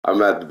I'm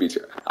gonna have to beat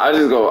you. I'm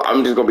just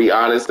gonna be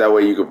honest. That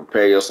way you can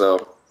prepare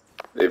yourself.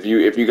 If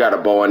you got a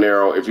bow and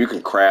arrow, if you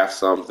can craft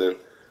something,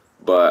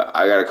 but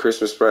I got a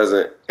Christmas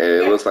present and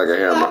it looks like a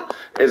hammer.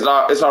 It's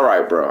all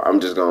right, bro. I'm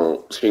just gonna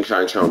Shing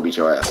Shong Chong beat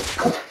your ass.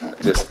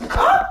 Just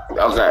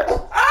okay.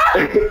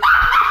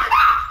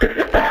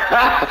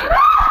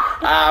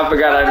 I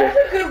forgot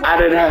I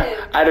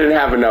didn't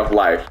have enough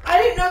life.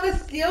 I didn't know the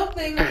steel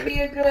thing would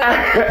be a good.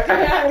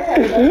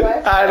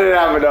 I didn't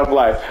have enough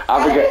life.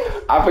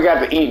 I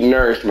forgot to eat and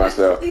nourish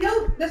myself.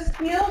 The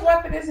steel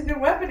weapon is a good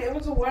weapon. It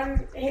was a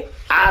one hit.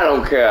 I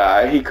don't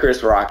care. He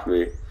Chris rocked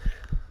me.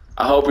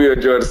 I hope you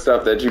enjoy the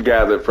stuff that you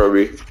gathered from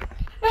me.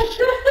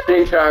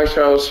 Shing Shong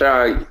Shong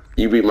Shong,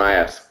 you beat my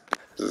ass.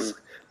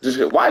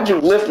 Why'd you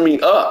lift me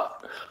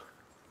up?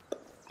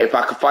 If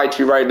I could fight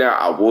you right now,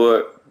 I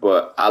would,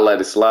 but I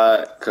let it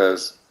slide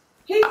because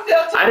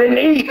I didn't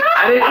eat.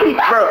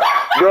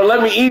 Bro,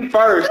 let me eat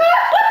first.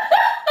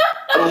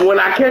 When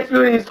I catch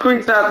you in these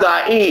creeks after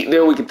I eat,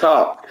 then we can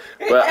talk.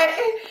 But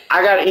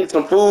I gotta eat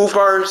some food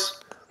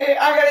first. I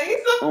gotta eat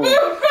some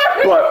food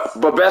first.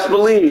 But best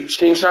believe,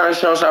 Shing Shong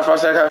Shong Shong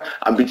Shong,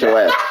 I beat your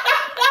ass.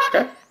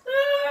 Okay.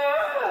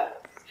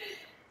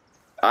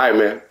 All right,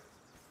 man.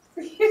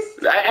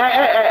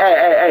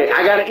 Hey,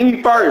 I gotta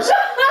eat first.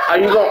 Are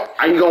you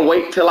gonna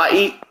wait till I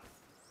eat?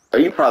 Or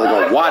you probably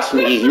gonna watch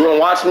me eat? You wanna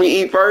watch me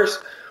eat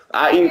first?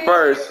 I eat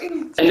first,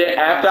 and then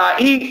after I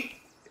eat,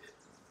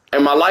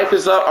 and my life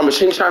is up, I'm a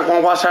Shing Shong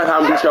Shong Shong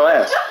and beat your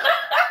ass.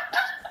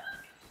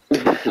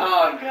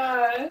 Oh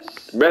gosh.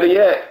 Better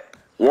yet,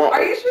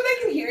 are you sure they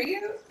can hear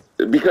you?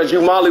 Because you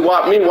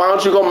mollywop me, why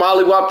don't you go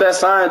mollywop that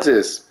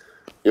scientist?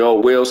 Yo,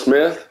 Will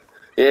Smith.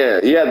 Yeah,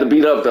 you had to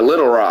beat up the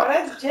Little Rock. Oh,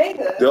 that's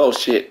Jada. Oh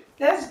shit.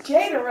 That's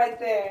Jada right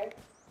there.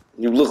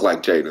 You look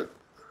like Jada.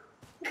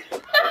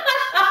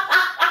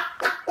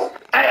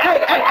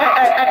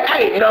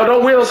 Hey, no,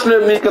 don't Will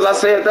Smith me because I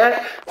said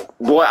that.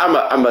 Boy,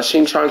 I'm a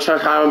Shing Shong Shong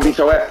and beat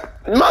your ass.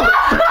 Mother.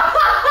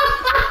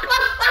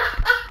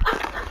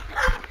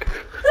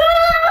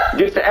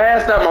 Get your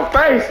ass out my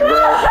face,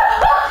 bro.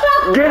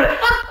 Get it.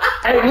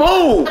 Hey,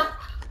 move.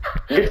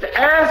 Get your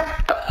ass.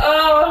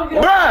 Oh,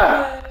 God.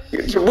 Bruh.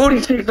 Get your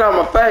booty cheeks out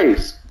my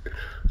face.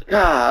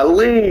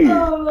 Golly.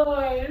 Oh,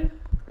 Lord.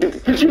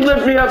 Could you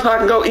lift me up so I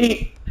can go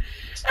eat?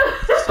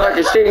 So I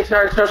can Shing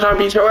Shong Shong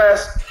beat your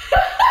ass?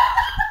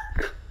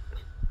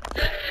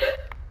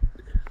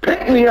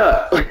 Pick me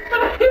up.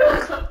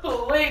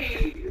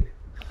 Please.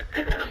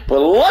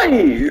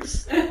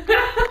 Please.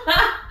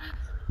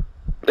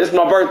 It's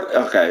my birthday.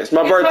 Okay, it's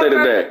my birthday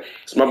today.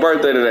 It's my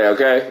birthday today,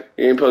 okay?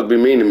 You ain't supposed to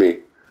be mean to me.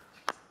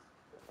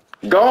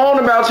 Go on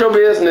about your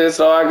business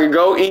so I can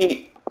go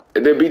eat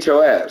and then beat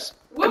your ass.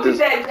 We'll be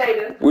back,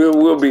 Jada.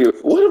 We'll be.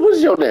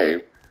 What's your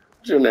name?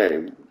 What's your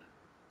name?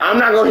 I'm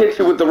not gonna hit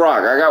you with the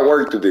rock. I got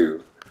work to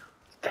do.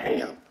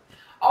 Damn.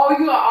 Oh,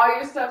 you got all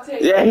your stuff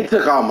taken? Yeah, he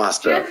took all my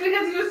stuff. Just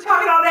because he was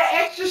talking all that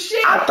extra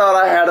shit. I thought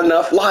I had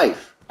enough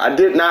life. I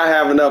did not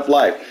have enough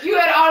life. You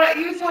had all that.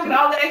 You was talking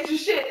all the extra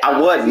shit. I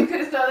wasn't. You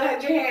could have still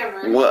had your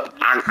hammer. Well,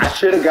 I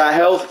should have got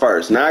health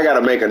first. Now I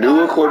gotta make a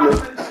new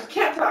equipment.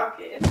 Kept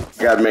talking.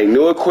 Gotta make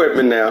new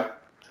equipment now.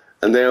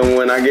 And then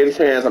when I get a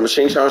chance, I'm a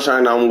Shing Shong Shong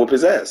and I'm gonna whoop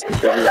his ass.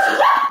 This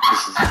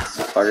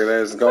is fucking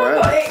ass going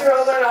on.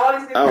 8-year-olds learn all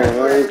these different I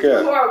don't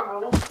care. You're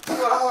horrible.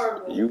 You are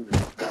horrible.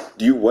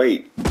 You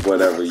wait,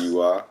 whatever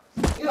you are.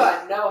 You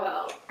got no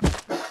help.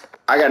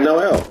 I got no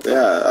help.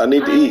 Yeah, I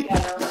need to eat.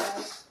 Got no help.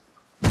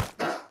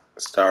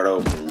 Start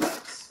over.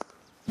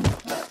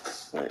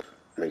 Wait,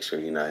 make sure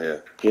you're not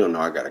here. He don't know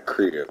I got a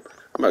crib.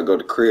 I'm about to go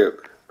to the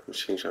crib.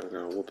 Shing Shong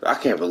gonna whoop it. I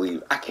can't believe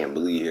him. I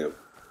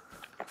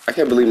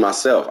can't believe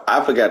myself.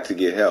 I forgot to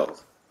get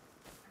health.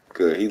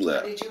 Good, he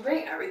left. Did you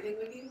bring everything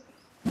with you?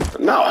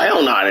 No,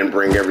 hell no, I didn't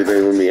bring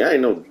everything with me. I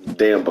ain't no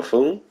damn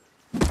buffoon.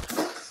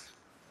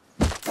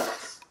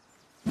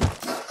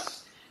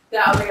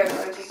 Now I think I'm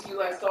gonna think you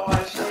like stole all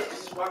that shit and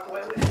just walk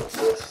away with it.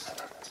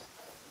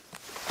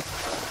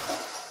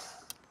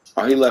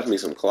 Oh, he left me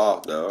some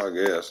cloth though, I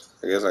guess.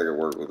 I guess I could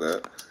work with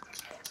that.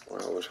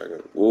 Well, I wish I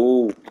could.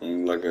 Ooh,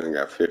 I'm lucky I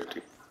got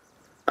 50.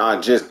 I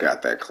just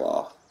got that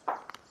cloth.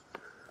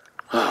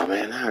 Oh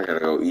man, now I gotta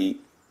go eat.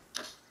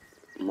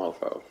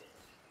 Mofo.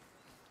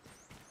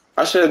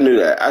 I should have knew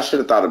that. I should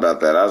have thought about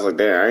that. I was like,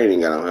 damn, I ain't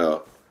even got no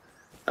help.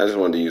 I just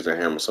wanted to use the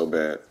hammer so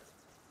bad.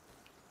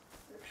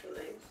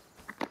 Actually.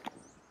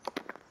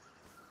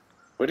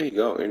 Where did he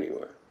go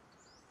anyway?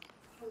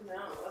 I don't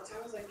know. That's why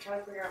I was like trying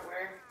to figure out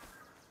where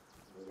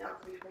y'all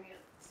could be friends.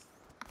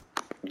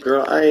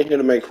 Girl, I ain't here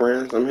to make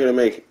friends. I'm here to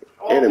make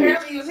enemies.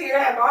 Apparently you was here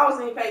to have balls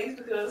in your face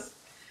because,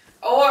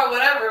 or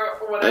whatever.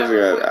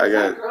 I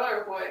got girl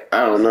or boy?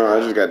 I don't know. I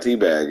just got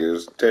teabagged. It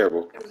was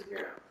terrible. It was a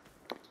girl.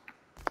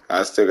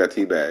 I still got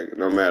teabagged,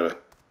 no matter.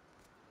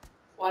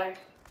 Why?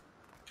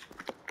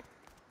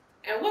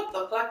 And what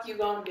the fuck you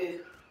gonna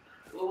do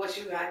with what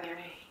you got in your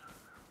hand?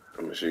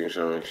 I'm a Shing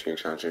Shong. It's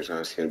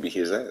gonna be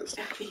his ass.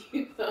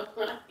 You know,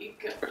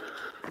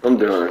 I'm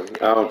done.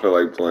 I don't feel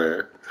like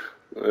playing.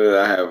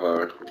 I have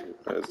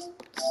let's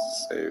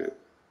save it.